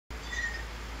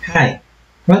Hi,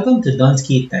 welcome to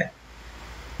Donsky Tech.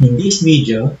 In this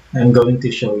video, I'm going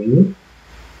to show you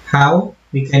how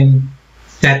we can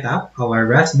set up our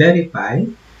Raspberry Pi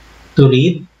to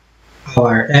read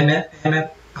our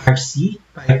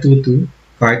MFRC522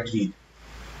 card reader.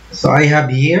 So I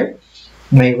have here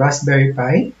my Raspberry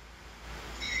Pi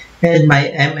and my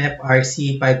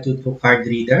MFRC522 card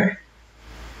reader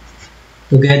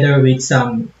together with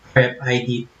some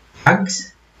RFID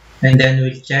tags, and then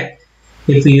we'll check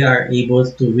if we are able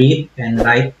to read and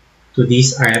write to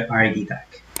this RFID tag.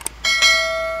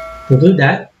 To do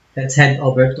that, let's head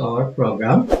over to our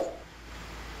program.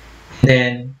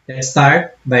 Then let's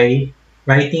start by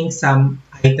writing some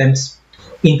items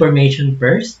information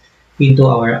first into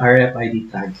our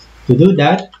RFID tag. To do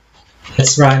that,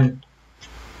 let's run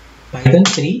Python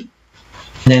 3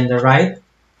 and then the write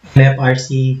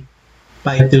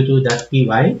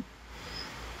MFRC522.py,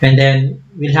 and then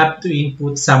we'll have to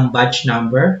input some batch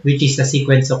number, which is a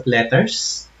sequence of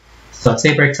letters. So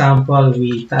say for example,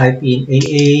 we type in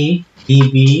AA,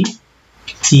 BB,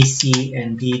 CC,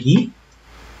 and DD.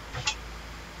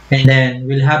 And then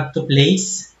we'll have to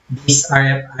place this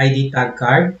RFID tag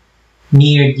card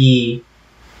near the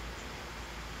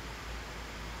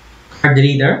card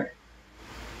reader.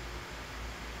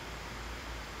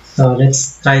 So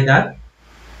let's try that.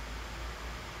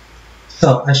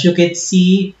 So as you can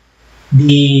see,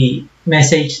 the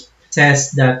message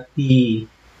says that the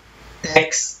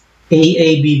text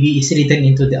AABB is written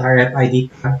into the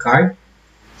RFID tag card.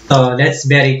 So let's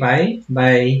verify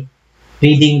by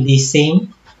reading the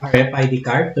same RFID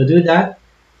card. To do that,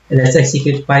 let's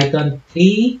execute Python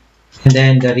 3 and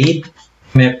then the read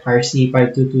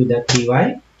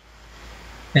MFRC522.py,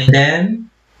 and then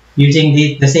using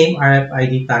the same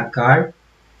RFID tag card,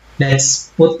 let's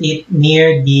put it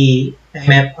near the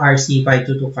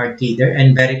MFRC522 card reader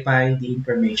and verify the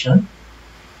information.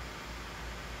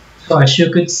 So as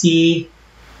you could see,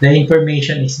 the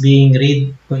information is being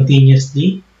read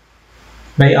continuously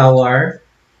by our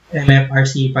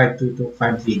MFRC522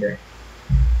 card reader.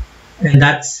 And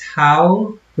that's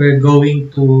how we're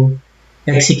going to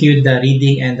execute the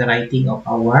reading and the writing of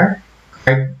our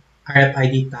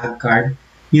RFID tag card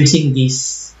using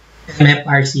this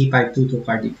MFRC522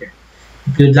 card reader.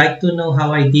 If you'd like to know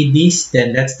how I did this,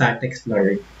 then let's start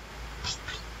exploring.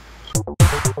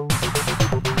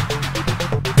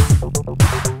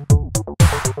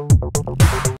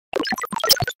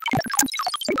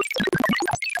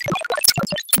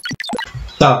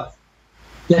 So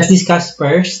let's discuss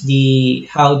first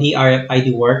how the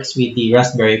RFID works with the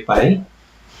Raspberry Pi.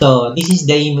 So this is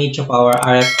the image of our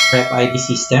RFID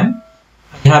system.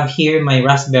 I have here my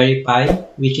Raspberry Pi,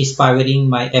 which is powering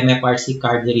my MFRC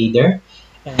card reader,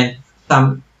 and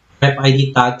some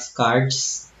RFID tags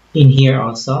cards in here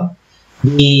also.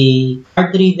 The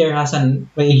card reader has an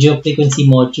radio frequency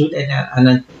module and an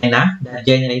antenna that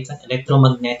generates an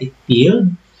electromagnetic field.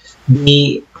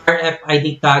 The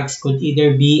RFID tags could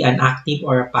either be an active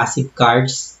or a passive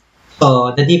cards.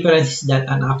 So the difference is that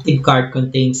an active card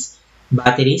contains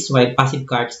batteries, while passive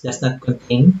cards does not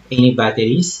contain any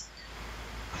batteries.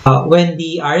 When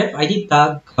the RFID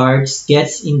tag cards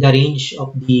gets in the range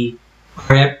of the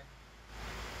RFID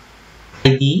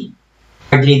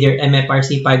card reader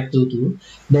MFRC522,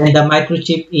 then the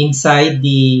microchip inside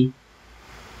the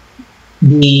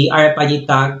RFID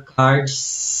tag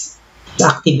cards is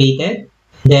activated.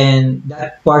 Then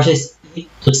that forces it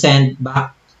to send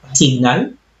back a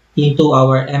signal into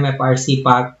our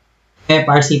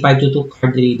MFRC522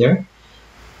 card reader.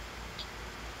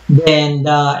 Then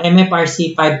the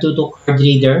MFRC522 card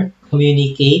reader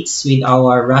communicates with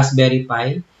our Raspberry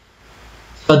Pi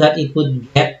so that it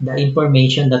would get the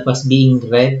information that was being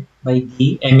read by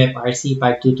the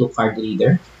MFRC522 card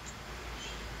reader.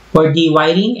 For the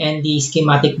wiring and the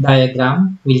schematic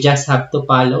diagram, we'll just have to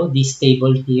follow this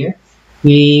table here.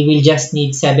 We will just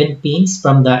need 7 pins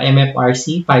from the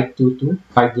MFRC522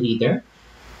 card reader,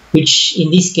 which in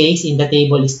this case in the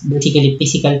table is basically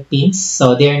physical pins,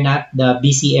 so they're not the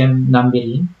BCM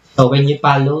numbering. So when you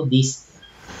follow this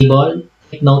table,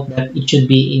 take note that it should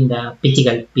be in the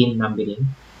physical pin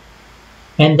numbering.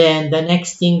 And then the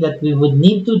next thing that we would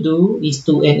need to do is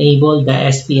to enable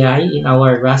the SPI in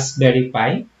our Raspberry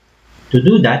Pi. To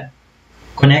do that,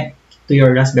 connect to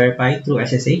your Raspberry Pi through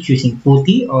SSH using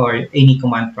PuTTY or any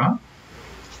command prompt.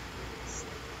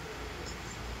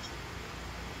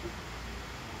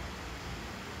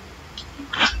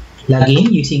 Log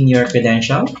in using your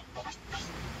credential.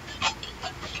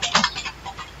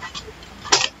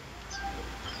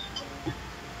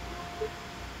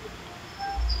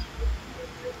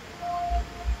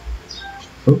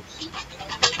 Oops.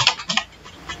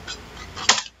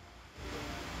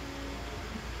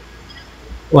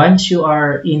 Once you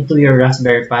are into your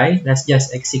Raspberry Pi, let's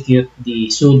just execute the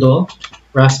sudo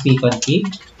raspi-config.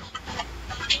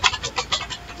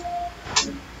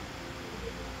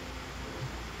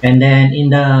 And then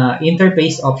in the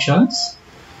interface options,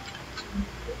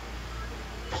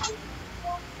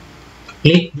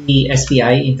 click the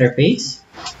SPI interface.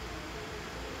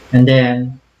 And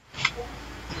then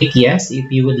click yes if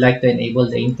you would like to enable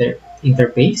the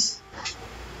interface.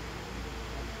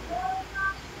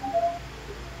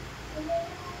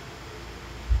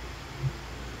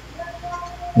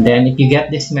 And then if you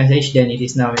get this message, then it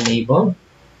is now enabled.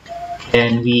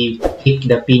 Then we click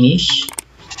the finish.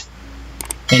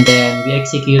 And then we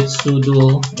execute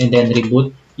sudo and then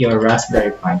reboot your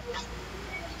Raspberry Pi.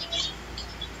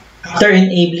 After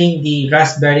enabling the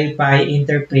Raspberry Pi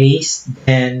interface,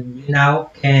 then you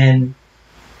now can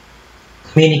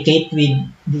communicate with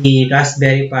the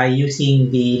Raspberry Pi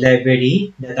using the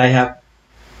library that I have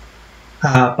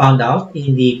found out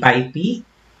in the PyP,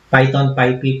 Python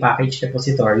PyP package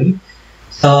repository.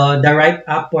 So the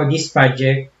WriteUp for this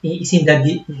project is in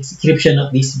the description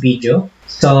of this video.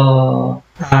 So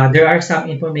there are some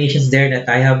informations there that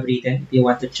I have written if you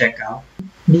want to check out.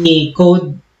 The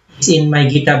code is in my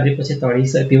GitHub repository,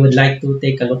 so if you would like to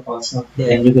take a look also,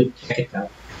 then you could check it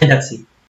out. And that's it.